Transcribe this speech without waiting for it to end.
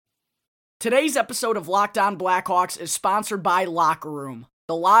Today's episode of Locked On Blackhawks is sponsored by Locker Room,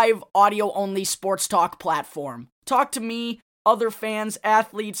 the live audio-only sports talk platform. Talk to me, other fans,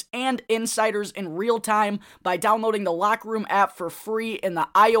 athletes, and insiders in real time by downloading the Locker Room app for free in the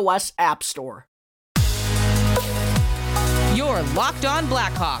iOS App Store. You're Locked On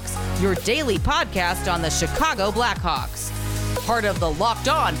Blackhawks, your daily podcast on the Chicago Blackhawks. Part of the Locked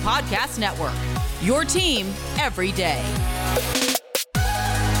On Podcast Network, your team every day.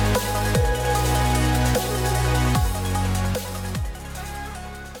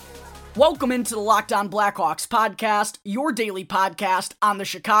 Welcome into the Locked On Blackhawks podcast, your daily podcast on the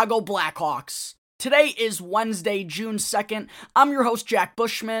Chicago Blackhawks. Today is Wednesday, June 2nd. I'm your host, Jack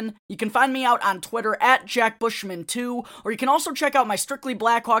Bushman. You can find me out on Twitter at JackBushman2, or you can also check out my Strictly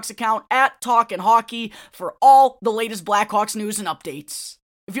Blackhawks account at Talkin' Hockey for all the latest Blackhawks news and updates.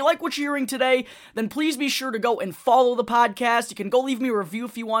 If you like what you're hearing today, then please be sure to go and follow the podcast. You can go leave me a review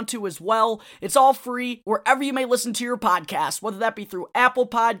if you want to as well. It's all free wherever you may listen to your podcast, whether that be through Apple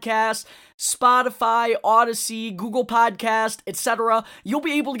Podcasts, Spotify, Odyssey, Google Podcast, etc. You'll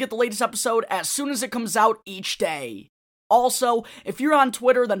be able to get the latest episode as soon as it comes out each day. Also, if you're on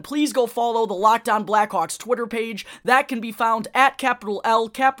Twitter, then please go follow the Locked On Blackhawks Twitter page. That can be found at _Blackhawks,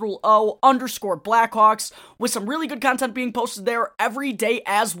 with some really good content being posted there every day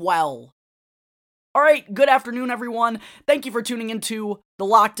as well. Alright, good afternoon everyone. Thank you for tuning into the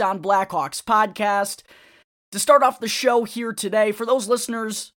Locked On Blackhawks podcast. To start off the show here today, for those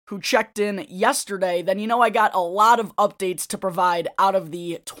listeners who checked in yesterday, then you know I got a lot of updates to provide out of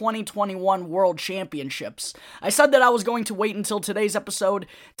the 2021 World Championships. I said that I was going to wait until today's episode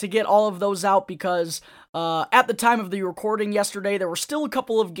to get all of those out because at the time of the recording yesterday, there were still a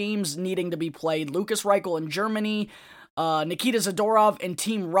couple of games needing to be played. Lukas Reichel in Germany, Nikita Zadorov and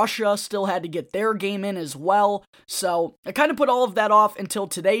Team Russia still had to get their game in as well, so I kind of put all of that off until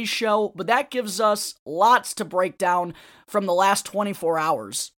today's show, but that gives us lots to break down from the last 24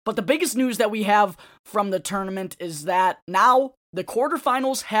 hours. But the biggest news that we have from the tournament is that now the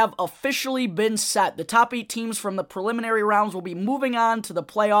quarterfinals have officially been set. The top 8 teams from the preliminary rounds will be moving on to the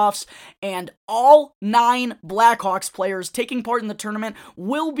playoffs, and all 9 Blackhawks players taking part in the tournament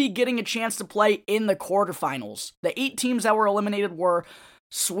will be getting a chance to play in the quarterfinals. The 8 teams that were eliminated were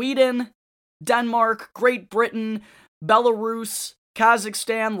Sweden, Denmark, Great Britain, Belarus,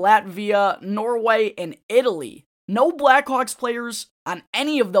 Kazakhstan, Latvia, Norway, and Italy. No Blackhawks players on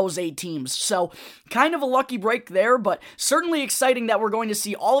any of those 8 teams, so kind of a lucky break there, but certainly exciting that we're going to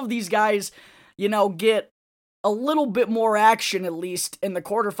see all of these guys, get a little bit more action at least in the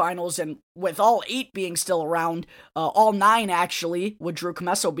quarterfinals, and with all 8 being still around, all 9 actually, with Drew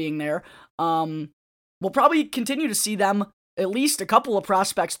Commesso being there, we'll probably continue to see them, at least a couple of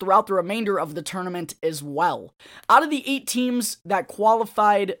prospects throughout the remainder of the tournament as well. Out of the 8 teams that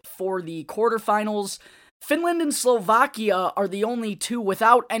qualified for the quarterfinals, Finland and Slovakia are the only 2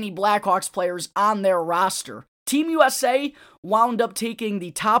 without any Blackhawks players on their roster. Team USA wound up taking the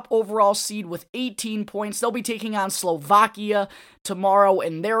top overall seed with 18 points. They'll be taking on Slovakia tomorrow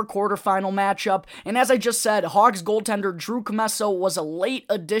in their quarterfinal matchup. And as I just said, Hawks goaltender Drew Commesso was a late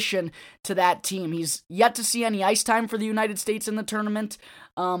addition to that team. He's yet to see any ice time for the United States in the tournament,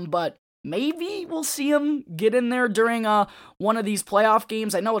 but maybe we'll see him get in there during one of these playoff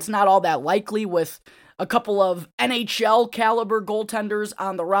games. I know it's not all that likely with a couple of NHL caliber goaltenders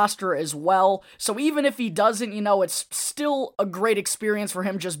on the roster as well. So even if he doesn't, it's still a great experience for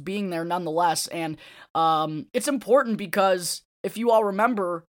him just being there nonetheless. And it's important because if you all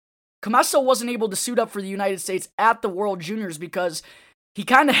remember, Commesso wasn't able to suit up for the United States at the World Juniors because he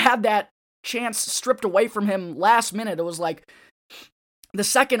kind of had that chance stripped away from him last minute. It was like the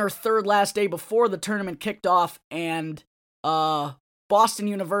second or third last day before the tournament kicked off, and Boston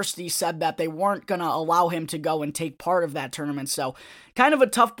University said that they weren't going to allow him to go and take part of that tournament. So kind of a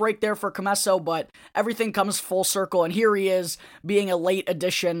tough break there for Commesso, but everything comes full circle, and here he is being a late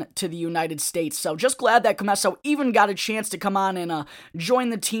addition to the United States. So just glad that Commesso even got a chance to come on and join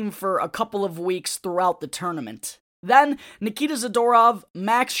the team for a couple of weeks throughout the tournament. Then, Nikita Zadorov,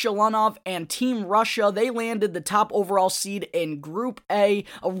 Max Shalunov, and Team Russia, they landed the top overall seed in Group A,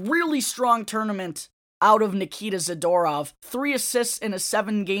 a really strong tournament out of Nikita Zadorov. 3 assists in his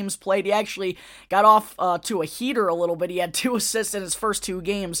 7 games played. He actually got off to a heater a little bit. He had 2 assists in his first 2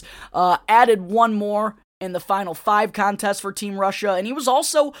 games. Added 1 more in the final 5 contests for Team Russia, and he was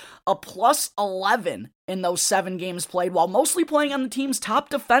also a plus 11 in those 7 games played, while mostly playing on the team's top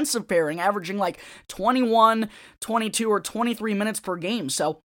defensive pairing, averaging like 21, 22, or 23 minutes per game.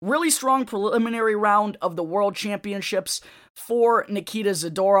 So really strong preliminary round of the World Championships for Nikita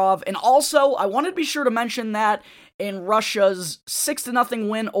Zadorov. And also, I wanted to be sure to mention that in Russia's 6-0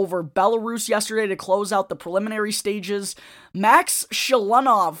 win over Belarus yesterday to close out the preliminary stages. Max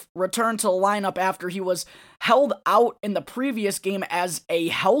Shalunov returned to the lineup after he was held out in the previous game as a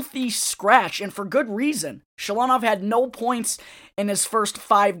healthy scratch, and for good reason. Shalunov had no points in his first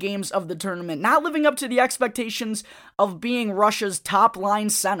 5 games of the tournament, not living up to the expectations of being Russia's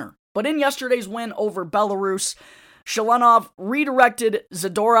top-line center. But in yesterday's win over Belarus, Shalunov redirected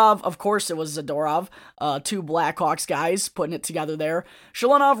Zadorov. Of course it was Zadorov, 2 Blackhawks guys putting it together there.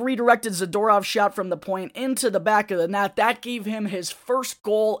 Shalunov redirected Zadorov's shot from the point into the back of the net. That gave him his first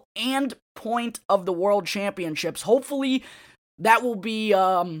goal and point of the World Championships. Hopefully that will be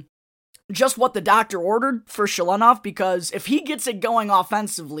just what the doctor ordered for Shalunov, because if he gets it going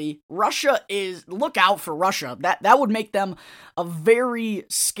offensively, look out for Russia. That would make them a very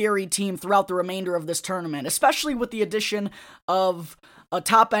scary team throughout the remainder of this tournament, especially with the addition of a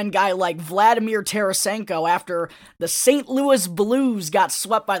top-end guy like Vladimir Tarasenko after the St. Louis Blues got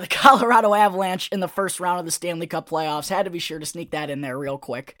swept by the Colorado Avalanche in the first round of the Stanley Cup playoffs. Had to be sure to sneak that in there real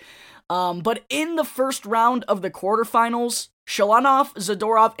quick. But in the first round of the quarterfinals, Shalunov,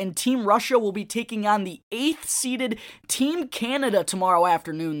 Zadorov, and Team Russia will be taking on the 8th-seeded Team Canada tomorrow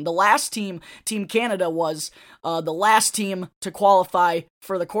afternoon. The last team, Team Canada, was the last team to qualify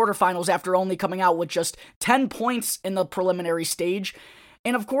for the quarterfinals after only coming out with just 10 points in the preliminary stage.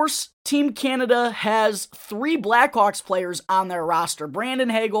 And of course, Team Canada has 3 Blackhawks players on their roster: Brandon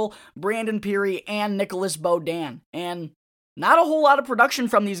Hagel, Brandon Pirri, and Nicholas Beaudin. And not a whole lot of production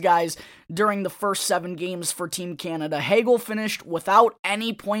from these guys during the first 7 games for Team Canada. Hagel finished without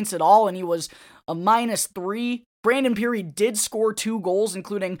any points at all, and he was a -3. Brandon Pirri did score 2 goals,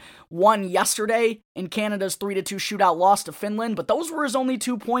 including one yesterday in Canada's 3-2 shootout loss to Finland, but those were his only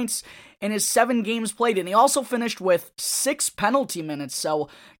 2 points in his 7 games played, and he also finished with 6 penalty minutes, so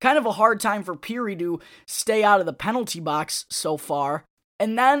kind of a hard time for Pirri to stay out of the penalty box so far.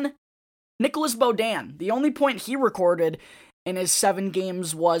 And then Nicholas Beaudin, the only point he recorded in his 7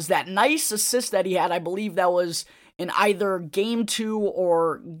 games was that nice assist that he had. I believe that was in either Game 2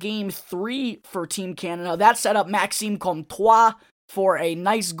 or Game 3 for Team Canada. That set up Maxime Comtois for a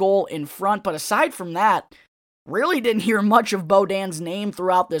nice goal in front. But aside from that, really didn't hear much of Beaudin's name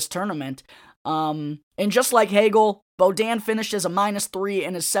throughout this tournament. And just like Hagel, Beaudin finished as a -3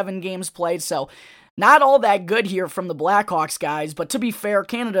 in his 7 games played. So not all that good here from the Blackhawks guys. But to be fair,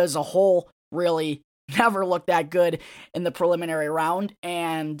 Canada as a whole really never looked that good in the preliminary round,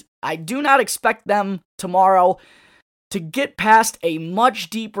 and I do not expect them tomorrow to get past a much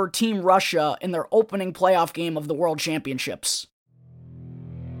deeper Team Russia in their opening playoff game of the World Championships.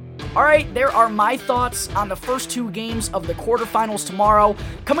 Alright, there are my thoughts on the first 2 games of the quarterfinals tomorrow.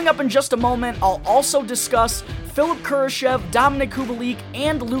 Coming up in just a moment, I'll also discuss Philipp Kurashev, Dominik Kubalik,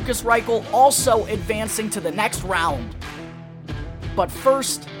 and Lukas Reichel also advancing to the next round. But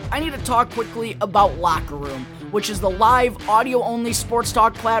first, I need to talk quickly about Locker Room, which is the live audio-only sports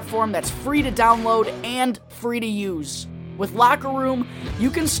talk platform that's free to download and free to use. With Locker Room, you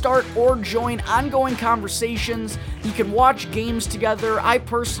can start or join ongoing conversations. You can watch games together. I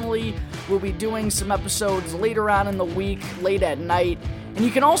personally will be doing some episodes later on in the week, late at night. And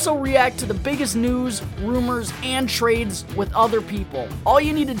you can also react to the biggest news, rumors, and trades with other people. All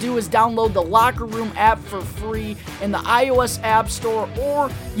you need to do is download the Locker Room app for free in the iOS App Store, or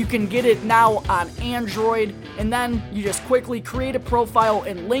you can get it now on Android. And then you just quickly create a profile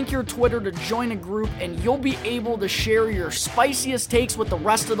and link your Twitter to join a group, and you'll be able to share your spiciest takes with the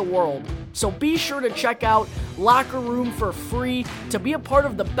rest of the world. So be sure to check out Locker Room for free to be a part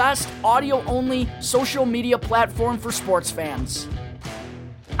of the best audio-only social media platform for sports fans.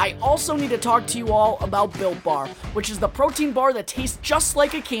 I also need to talk to you all about Built Bar, which is the protein bar that tastes just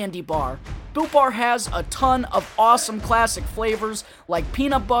like a candy bar. Built Bar has a ton of awesome classic flavors like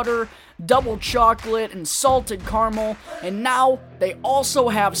peanut butter, double chocolate, and salted caramel, and now they also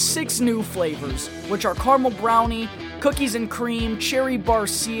have 6 new flavors, which are caramel brownie, cookies and cream, cherry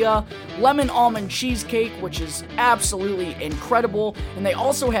barcia, lemon almond cheesecake, which is absolutely incredible, and they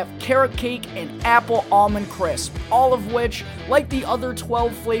also have carrot cake and apple almond crisp, all of which, like the other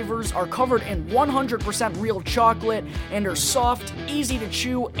 12 flavors, are covered in 100% real chocolate and are soft, easy to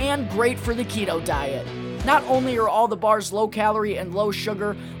chew, and great for the keto diet. Not only are all the bars low calorie and low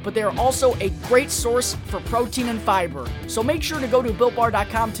sugar, but they are also a great source for protein and fiber. So make sure to go to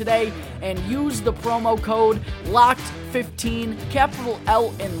BuiltBar.com today and use the promo code LOCKED15, capital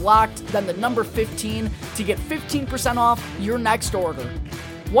L in LOCKED, then the number 15, to get 15% off your next order.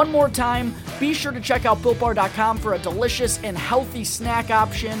 One more time, be sure to check out BuiltBar.com for a delicious and healthy snack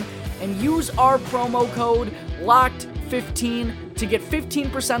option, and use our promo code LOCKED15 to get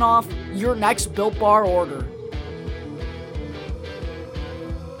 15% off your next Built Bar order.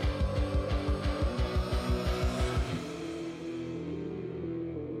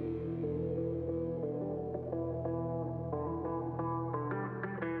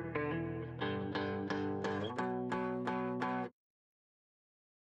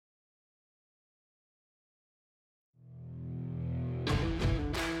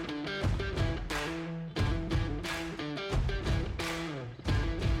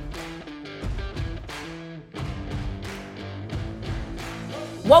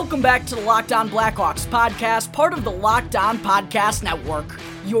 Welcome back to the Locked On Blackhawks podcast, part of the Locked On Podcast Network,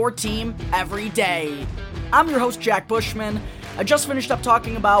 your team every day. I'm your host, Jack Bushman. I just finished up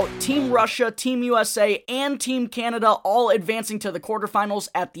talking about Team Russia, Team USA, and Team Canada all advancing to the quarterfinals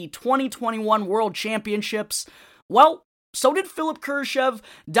at the 2021 World Championships. Well, so did Philipp Kurashev,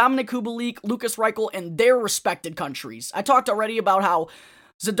 Dominik Kubalik, Lukas Reichel, and their respected countries. I talked already about how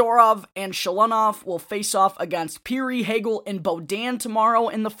Zadorov and Shalunov will face off against Pirri, Hagel, and Beaudin tomorrow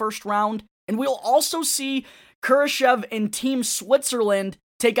in the first round. And we'll also see Kurashev and Team Switzerland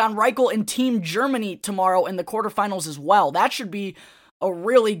take on Reichel and Team Germany tomorrow in the quarterfinals as well. That should be a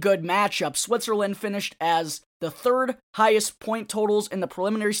really good matchup. Switzerland finished as the third highest point totals in the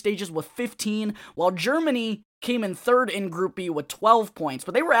preliminary stages with 15, while Germany came in third in Group B with 12 points.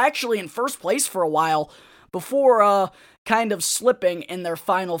 But they were actually in first place for a while before kind of slipping in their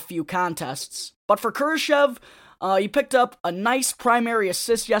final few contests. But for Kurashev, he picked up a nice primary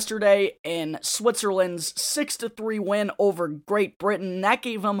assist yesterday in Switzerland's 6-3 win over Great Britain. That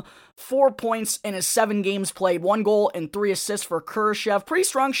gave him 4 points in his 7 games played, 1 goal and 3 assists for Kurashev. Pretty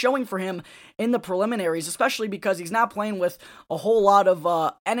strong showing for him in the preliminaries, especially because he's not playing with a whole lot of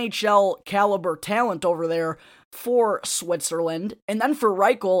NHL caliber talent over there for Switzerland. And then for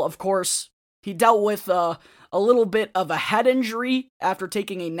Reichel, of course, he dealt with a little bit of a head injury after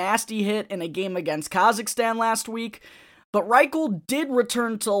taking a nasty hit in a game against Kazakhstan last week. But Reichel did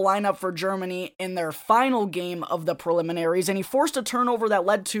return to the lineup for Germany in their final game of the preliminaries, and he forced a turnover that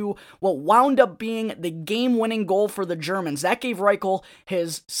led to what wound up being the game-winning goal for the Germans. That gave Reichel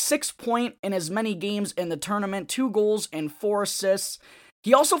his 6th point in as many games in the tournament, 2 goals and 4 assists.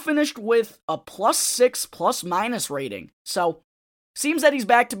 He also finished with a +6 ± rating. So, seems that he's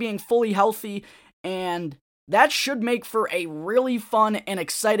back to being fully healthy, and that should make for a really fun and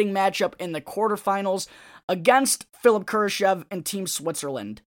exciting matchup in the quarterfinals against Philipp Kurashev and Team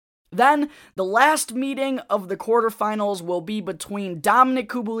Switzerland. Then, the last meeting of the quarterfinals will be between Dominik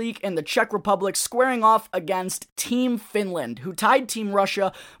Kubalik and the Czech Republic squaring off against Team Finland, who tied Team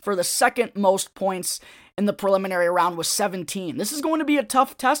Russia for the second most points in the preliminary round with 17. This is going to be a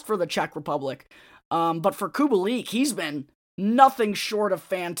tough test for the Czech Republic, but for Kubalik, he's been nothing short of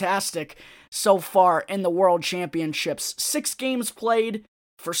fantastic so far in the World Championships. 6 games played.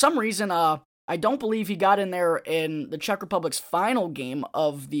 For some reason, I don't believe he got in there in the Czech Republic's final game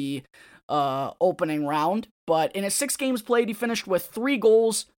of the opening round, but in his 6 games played, he finished with 3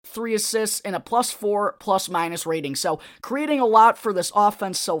 goals, 3 assists, and a +4 ± rating. So, creating a lot for this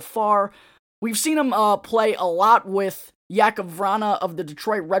offense so far. We've seen him play a lot with Jakub Vrana of the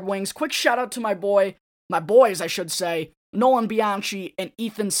Detroit Red Wings. Quick shout out to my boys, I should say, Nolan Bianchi and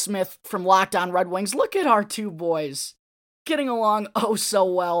Ethan Smith from Locked On Red Wings. Look at our 2 boys getting along oh so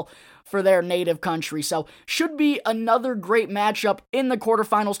well for their native country. So, should be another great matchup in the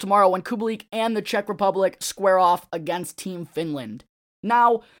quarterfinals tomorrow when Kubalik and the Czech Republic square off against Team Finland.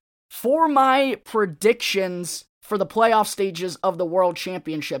 Now, for my predictions for the playoff stages of the World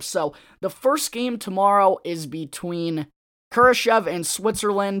Championships. So, the first game tomorrow is between Kurashev and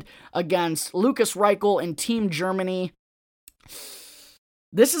Switzerland against Lukas Reichel and Team Germany.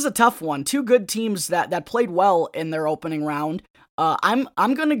 This is a tough one. 2 good teams that played well in their opening round. I'm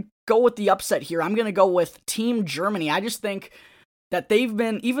going to go with the upset here. I'm going to go with Team Germany. I just think that they've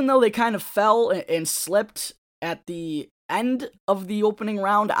been, even though they kind of fell and slipped at the end of the opening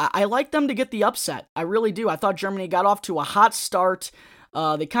round, I like them to get the upset. I really do. I thought Germany got off to a hot start.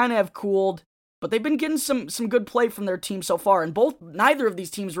 They kind of have cooled, but they've been getting some good play from their team so far. And neither of these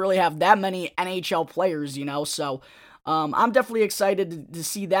teams really have that many NHL players, so I'm definitely excited to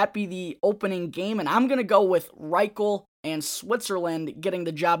see that be the opening game, and I'm going to go with Reichel and Switzerland getting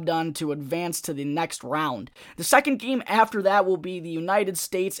the job done to advance to the next round. The second game after that will be the United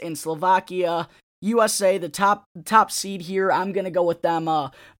States and Slovakia. USA, the top seed here, I'm going to go with them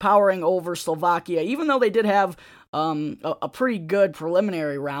powering over Slovakia, even though they did have a pretty good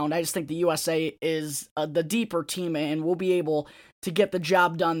preliminary round. I just think the USA is the deeper team and will be able to get the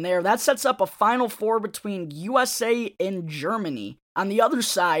job done there. That sets up a Final Four between USA and Germany. On the other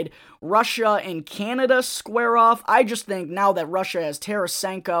side, Russia and Canada square off. I just think now that Russia has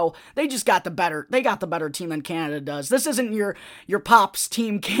Tarasenko, they got the better team than Canada does. This isn't your Pops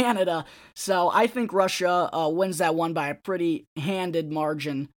team Canada. So I think Russia wins that one by a pretty handed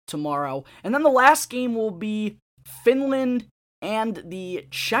margin tomorrow. And then the last game will be Finland and the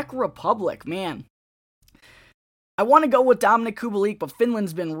Czech Republic. Man, I want to go with Dominik Kubalik, but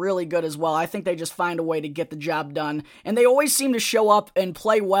Finland's been really good as well. I think they just find a way to get the job done. And they always seem to show up and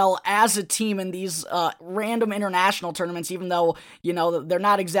play well as a team in these random international tournaments, even though, they're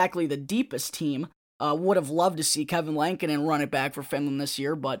not exactly the deepest team. Would have loved to see Kevin Lankinen run it back for Finland this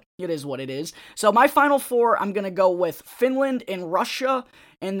year, but it is what it is. So my final four, I'm going to go with Finland and Russia,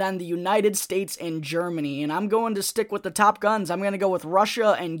 and then the United States and Germany. And I'm going to stick with the top guns. I'm going to go with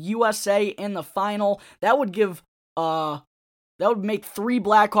Russia and USA in the final. That would make 3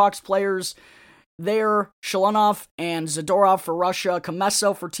 Blackhawks players there. Shalonov and Zadorov for Russia,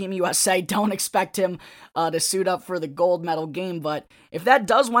 Commesso for Team USA. Don't expect him to suit up for the gold medal game, but if that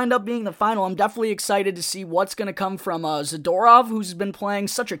does wind up being the final, I'm definitely excited to see what's going to come from Zadorov, who's been playing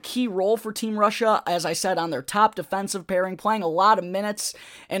such a key role for Team Russia, as I said, on their top defensive pairing, playing a lot of minutes,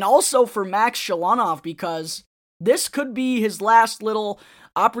 and also for Max Shalonov, because this could be his last little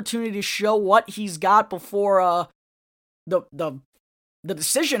opportunity to show what he's got before the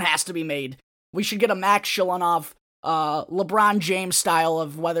decision has to be made. We should get a Max Shalonov, LeBron James style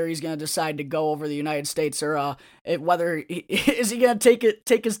of whether he's going to decide to go over the United States or whether is he going to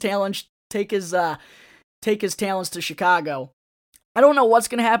take his talents to Chicago. I don't know what's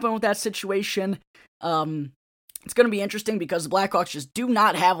going to happen with that situation. It's going to be interesting because the Blackhawks just do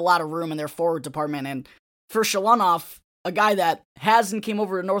not have a lot of room in their forward department, and for Shalonov, a guy that hasn't came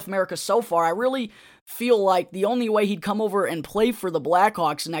over to North America so far, I really feel like the only way he'd come over and play for the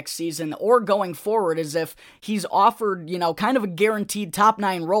Blackhawks next season or going forward is if he's offered, kind of a guaranteed top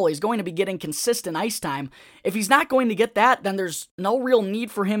 9 role. He's going to be getting consistent ice time. If he's not going to get that, then there's no real need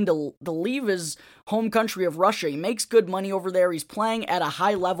for him to leave his home country of Russia. He makes good money over there. He's playing at a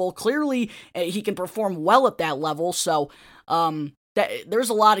high level. Clearly, he can perform well at that level. So, there's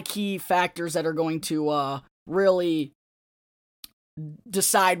a lot of key factors that are going to really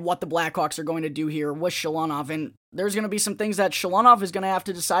decide what the Blackhawks are going to do here with Shalonov, and there's going to be some things that Shalonov is going to have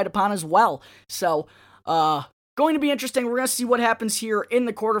to decide upon as well. So, going to be interesting. We're going to see what happens here in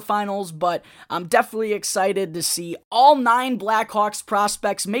the quarterfinals, but I'm definitely excited to see all 9 Blackhawks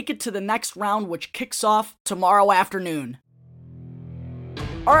prospects make it to the next round, which kicks off tomorrow afternoon.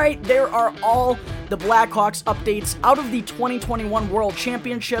 Alright, there are all the Blackhawks updates out of the 2021 World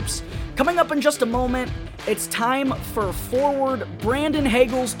Championships. Coming up in just a moment, it's time for forward Brandon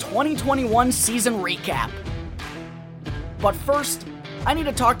Hagel's 2021 season recap. But first, I need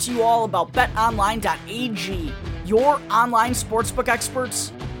to talk to you all about betonline.ag, your online sportsbook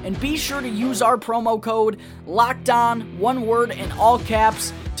experts, and be sure to use our promo code LOCKEDON, one word in all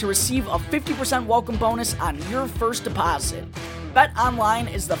caps, to receive a 50% welcome bonus on your first deposit.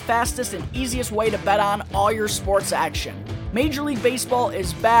 BetOnline is the fastest and easiest way to bet on all your sports action. Major League Baseball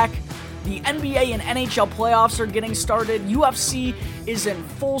is back. The NBA and NHL playoffs are getting started. UFC is in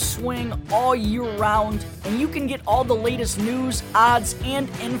full swing all year round, and you can get all the latest news, odds, and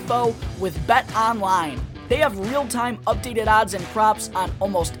info with BetOnline. They have real-time updated odds and props on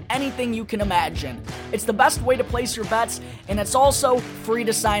almost anything you can imagine. It's the best way to place your bets, and it's also free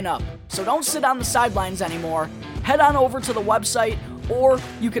to sign up. So don't sit on the sidelines anymore. Head on over to the website, or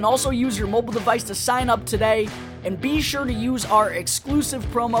you can also use your mobile device to sign up today. And be sure to use our exclusive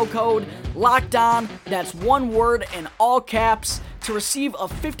promo code LOCKEDON, that's one word in all caps, to receive a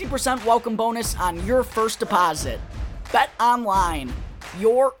 50% welcome bonus on your first deposit. BetOnline,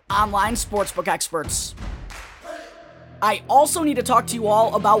 your online sportsbook experts. I also need to talk to you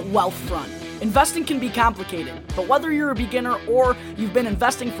all about Wealthfront. Investing can be complicated, but whether you're a beginner or you've been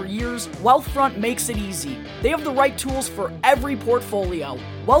investing for years, Wealthfront makes it easy. They have the right tools for every portfolio.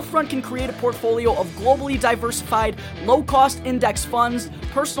 Wealthfront can create a portfolio of globally diversified, low-cost index funds,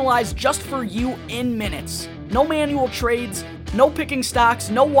 personalized just for you in minutes. No manual trades, no picking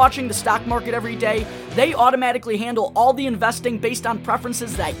stocks, no watching the stock market every day. They automatically handle all the investing based on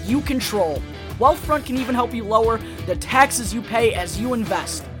preferences that you control. Wealthfront can even help you lower the taxes you pay as you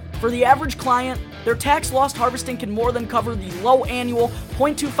invest. For the average client, their tax loss harvesting can more than cover the low annual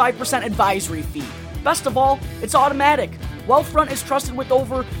 0.25% advisory fee. Best of all, it's automatic. Wealthfront is trusted with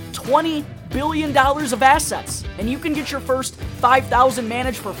over $20 billion of assets, and you can get your first $5,000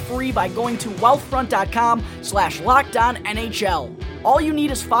 managed for free by going to wealthfront.com/LockedOnNHL. All you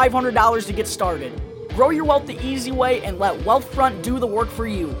need is $500 to get started. Grow your wealth the easy way and let Wealthfront do the work for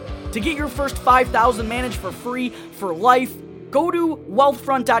you. To get your first $5,000 managed for free for life, go to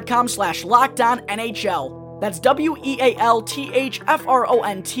wealthfront.com/LockedOnNHL. That's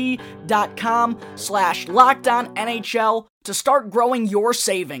wealthfront.com/LockedOnNHL to start growing your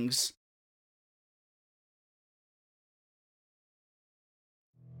savings.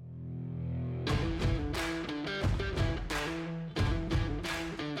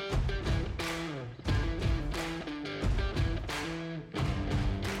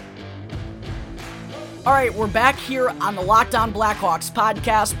 All right, we're back here on the Locked On Blackhawks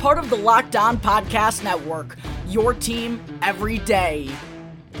podcast, part of the Locked On Podcast Network, your team every day.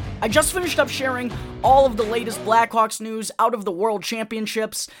 I just finished up sharing all of the latest Blackhawks news out of the World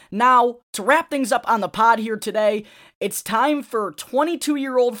Championships. Now, to wrap things up on the pod here today, it's time for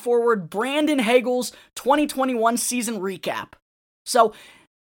 22-year-old forward Brandon Hagel's 2021 season recap. So,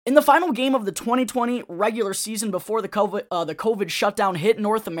 in the final game of the 2020 regular season before the COVID shutdown hit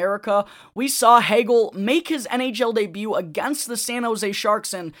North America, we saw Hagel make his NHL debut against the San Jose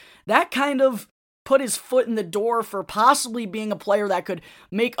Sharks, and that kind of put his foot in the door for possibly being a player that could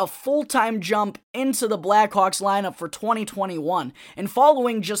make a full-time jump into the Blackhawks lineup for 2021. And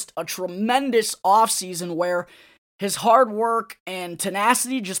following just a tremendous offseason where his hard work and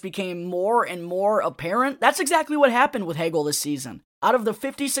tenacity just became more and more apparent, that's exactly what happened with Hagel this season. Out of the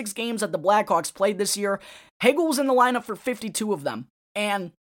 56 games that the Blackhawks played this year, Hagel was in the lineup for 52 of them.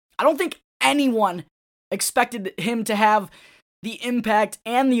 And I don't think anyone expected him to have the impact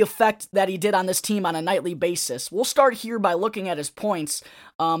and the effect that he did on this team on a nightly basis. We'll start here by looking at his points,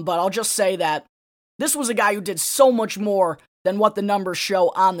 but I'll just say that this was a guy who did so much more than what the numbers show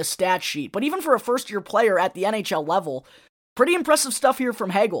on the stat sheet. But even for a first-year player at the NHL level, pretty impressive stuff here from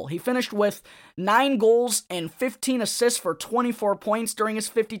Hagel. He finished with 9 goals and 15 assists for 24 points during his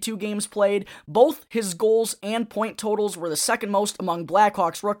 52 games played. Both his goals and point totals were the second most among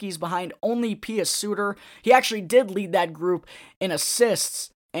Blackhawks rookies, behind only Pius Suter. He actually did lead that group in assists.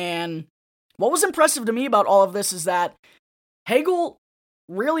 And what was impressive to me about all of this is that Hagel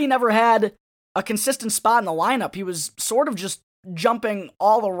really never had a consistent spot in the lineup. He was sort of just jumping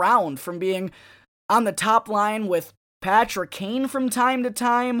all around, from being on the top line with Patrick Kane from time to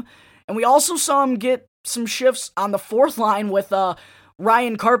time, and we also saw him get some shifts on the fourth line with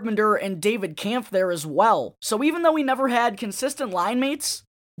Ryan Carpenter and David Kampf there as well. So even though he never had consistent line mates,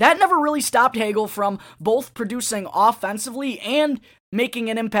 that never really stopped Hagel from both producing offensively and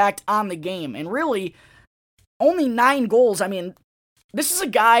making an impact on the game. And really, only 9 goals. I mean, this is a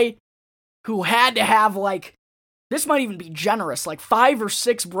guy who had to have, this might even be generous, 5 or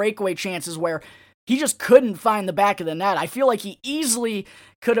 6 breakaway chances where he just couldn't find the back of the net. I feel like he easily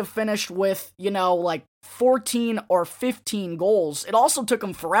could have finished with, 14 or 15 goals. It also took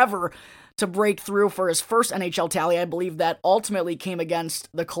him forever to break through for his first NHL tally. I believe that ultimately came against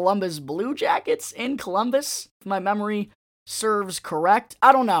the Columbus Blue Jackets in Columbus, if my memory serves correct.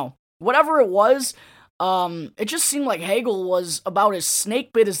 I don't know. Whatever it was, it just seemed like Hagel was about as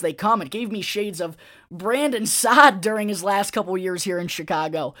snakebit as they come. It gave me shades of Brandon Saad during his last couple years here in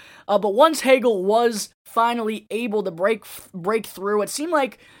Chicago. But once Hagel was finally able to break through, it seemed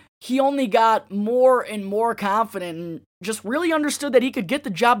like he only got more and more confident and just really understood that he could get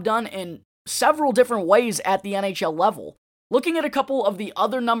the job done in several different ways at the NHL level. Looking at a couple of the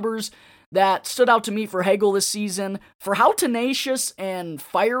other numbers that stood out to me for Hagel this season, for how tenacious and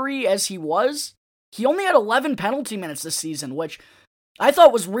fiery as he was, he only had 11 penalty minutes this season, which I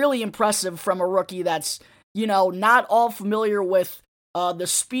thought was really impressive from a rookie that's, not all familiar with the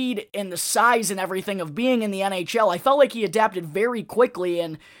speed and the size and everything of being in the NHL. I felt like he adapted very quickly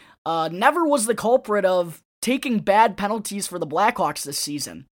and never was the culprit of taking bad penalties for the Blackhawks this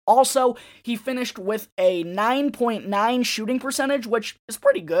season. Also, he finished with a 9.9 shooting percentage, which is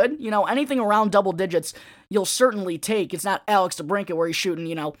pretty good. Anything around double digits, you'll certainly take. It's not Alex DeBrincat where he's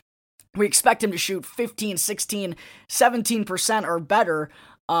shooting, we expect him to shoot 15, 16, 17% or better.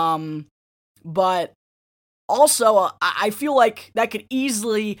 But also, I feel like that could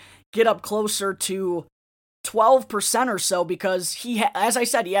easily get up closer to 12% or so, because as I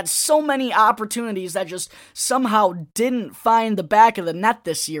said, he had so many opportunities that just somehow didn't find the back of the net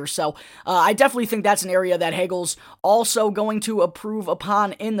this year. So I definitely think that's an area that Hagel's also going to improve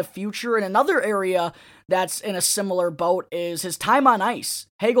upon in the future. And another area that's in a similar boat is his time on ice.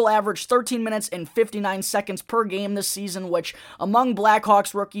 Hagel averaged 13 minutes and 59 seconds per game this season, which among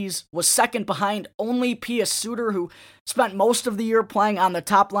Blackhawks rookies was second behind only Pius Suter, who spent most of the year playing on the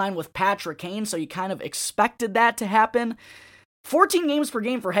top line with Patrick Kane, so you kind of expected that to happen. 14 games per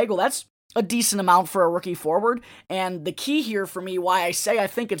game for Hagel, that's a decent amount for a rookie forward, and the key here for me, why I say I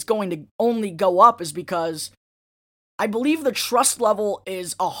think it's going to only go up, is because I believe the trust level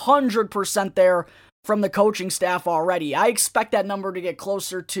is 100% there from the coaching staff already. I expect that number to get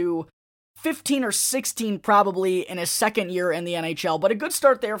closer to 15 or 16 probably in his second year in the NHL, but a good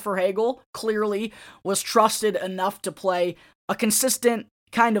start there for Hagel. Clearly was trusted enough to play a consistent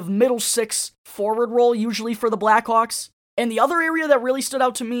kind of middle six forward role usually for the Blackhawks. And the other area that really stood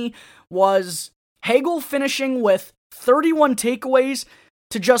out to me was Hagel finishing with 31 takeaways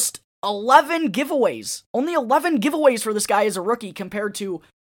to just 11 giveaways. Only 11 giveaways for this guy as a rookie compared to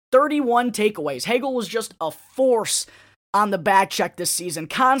 31 takeaways. Hagel was just a force on the back check this season,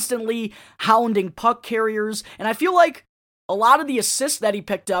 constantly hounding puck carriers, and I feel like a lot of the assists that he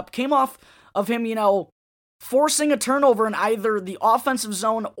picked up came off of him, forcing a turnover in either the offensive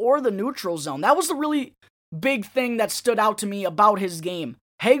zone or the neutral zone. That was the really big thing that stood out to me about his game.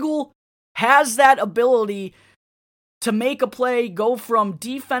 Hagel has that ability to make a play go from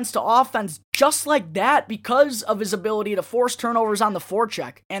defense to offense just like that because of his ability to force turnovers on the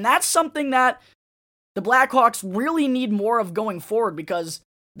forecheck. And that's something that the Blackhawks really need more of going forward because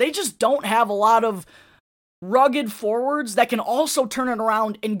they just don't have a lot of rugged forwards that can also turn it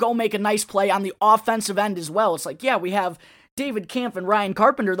around and go make a nice play on the offensive end as well. It's like, yeah, we have David Kampf and Ryan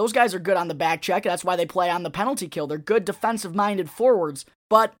Carpenter. Those guys are good on the back check. That's why they play on the penalty kill. They're good defensive-minded forwards,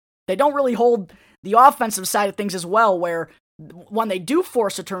 but they don't really hold the offensive side of things as well, where when they do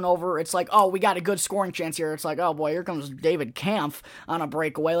force a turnover, it's like, oh, we got a good scoring chance here. It's like, oh boy, here comes David Kampf on a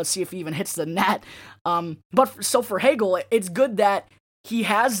breakaway. Let's see if he even hits the net. So for Hagel, it's good that he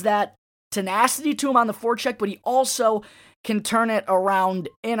has that tenacity to him on the forecheck, but he also can turn it around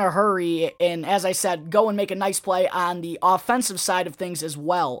in a hurry and, as I said, go and make a nice play on the offensive side of things as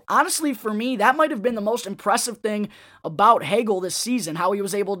well. Honestly, for me, that might have been the most impressive thing about Hagel this season, how he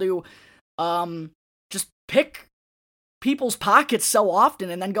was able to just pick people's pockets so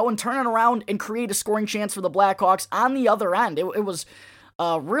often and then go and turn it around and create a scoring chance for the Blackhawks on the other end. It was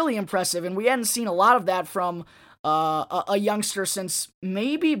really impressive, and we hadn't seen a lot of that from a youngster since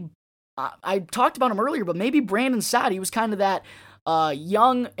maybe, I talked about him earlier, but maybe Brandon Saad. He was kind of that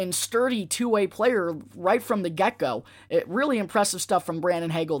young and sturdy two-way player right from the get-go. Really impressive stuff from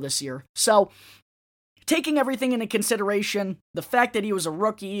Brandon Hagel this year. So, taking everything into consideration, the fact that he was a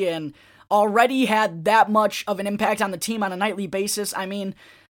rookie and already had that much of an impact on the team on a nightly basis, I mean,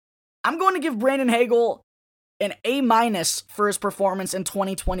 I'm going to give Brandon Hagel an A- for his performance in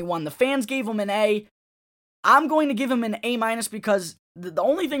 2021. The fans gave him an A. I'm going to give him an A- because the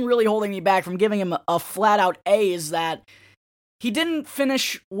only thing really holding me back from giving him a flat-out A is that he didn't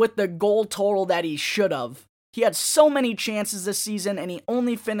finish with the goal total that he should have. He had so many chances this season, and he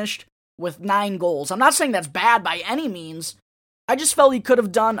only finished with 9 goals. I'm not saying that's bad by any means. I just felt he could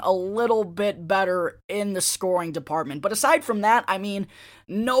have done a little bit better in the scoring department. But aside from that, I mean,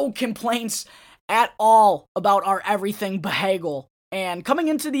 no complaints at all about our everything Hagel. And coming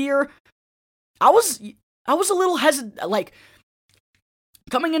into the year, I was a little hesitant.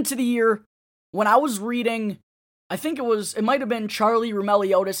 Coming into the year, when I was reading, I think it might have been Charlie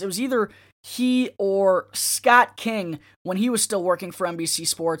Roumeliotis. It was either he or Scott King when he was still working for NBC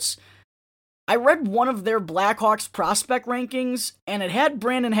Sports. I read one of their Blackhawks prospect rankings, and it had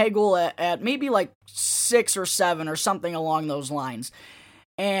Brandon Hagel at maybe 6 or 7 or something along those lines.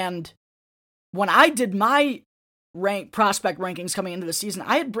 And when I did my prospect rankings coming into the season,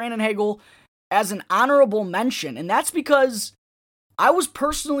 I had Brandon Hagel as an honorable mention, and that's because I was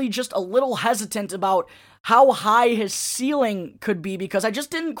personally just a little hesitant about how high his ceiling could be because I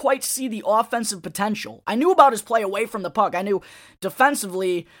just didn't quite see the offensive potential. I knew about his play away from the puck. I knew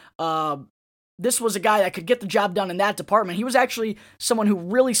defensively, this was a guy that could get the job done in that department. He was actually someone who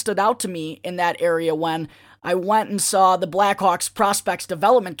really stood out to me in that area when I went and saw the Blackhawks prospects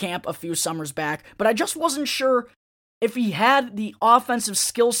development camp a few summers back, but I just wasn't sure if he had the offensive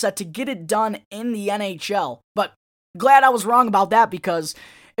skill set to get it done in the NHL. But glad I was wrong about that because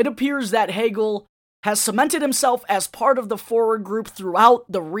it appears that Hagel has cemented himself as part of the forward group throughout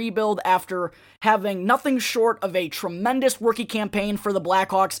the rebuild after having nothing short of a tremendous rookie campaign for the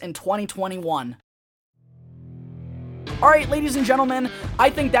Blackhawks in 2021. Alright, ladies and gentlemen,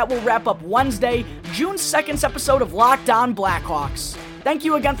 I think that will wrap up Wednesday, June 2nd's episode of Locked On Blackhawks. Thank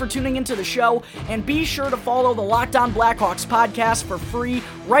you again for tuning into the show, and be sure to follow the Locked On Blackhawks podcast for free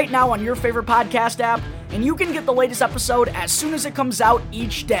right now on your favorite podcast app, and you can get the latest episode as soon as it comes out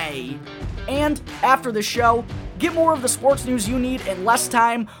each day. And after the show, get more of the sports news you need in less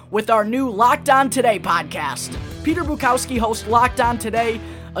time with our new Locked On Today podcast. Peter Bukowski hosts Locked On Today,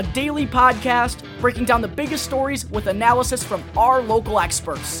 a daily podcast breaking down the biggest stories with analysis from our local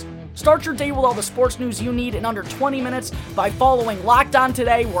experts. Start your day with all the sports news you need in under 20 minutes by following Locked On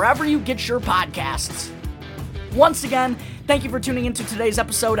Today wherever you get your podcasts. Once again, thank you for tuning into today's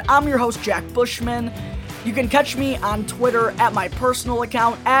episode. I'm your host, Jack Bushman. You can catch me on Twitter at my personal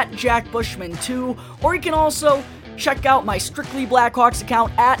account at JackBushman2, or you can also check out my Strictly Blackhawks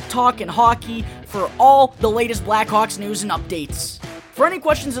account at Talkin' Hockey for all the latest Blackhawks news and updates. For any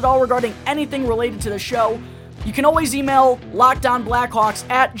questions at all regarding anything related to the show, you can always email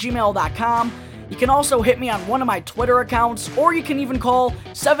lockedonblackhawks@gmail.com. You can also hit me on one of my Twitter accounts, or you can even call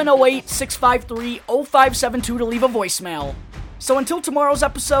 708-653-0572 to leave a voicemail. So until tomorrow's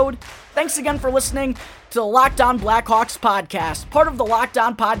episode, thanks again for listening to the Locked On Blackhawks podcast, part of the Locked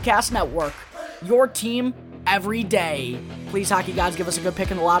On Podcast Network. Your team every day. Please, hockey gods, give us a good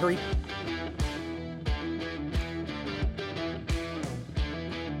pick in the lottery.